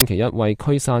星期一為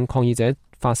驅散抗議者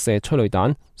發射催淚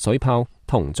彈、水炮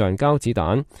同橡膠子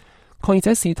彈。抗議者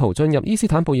試圖進入伊斯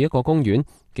坦布爾一個公園，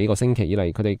幾個星期以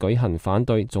嚟佢哋舉行反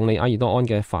對總理埃爾多安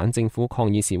嘅反政府抗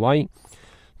議示威。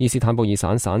伊斯坦布爾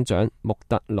省省長穆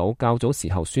特魯較早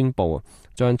時候宣布，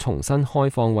將重新開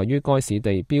放位於該市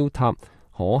地標塔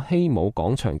可希姆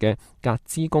廣場嘅格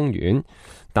茲公園，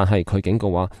但係佢警告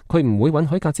話，佢唔會允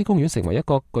許格茲公園成為一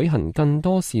個舉行更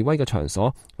多示威嘅場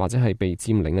所，或者係被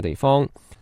佔領嘅地方。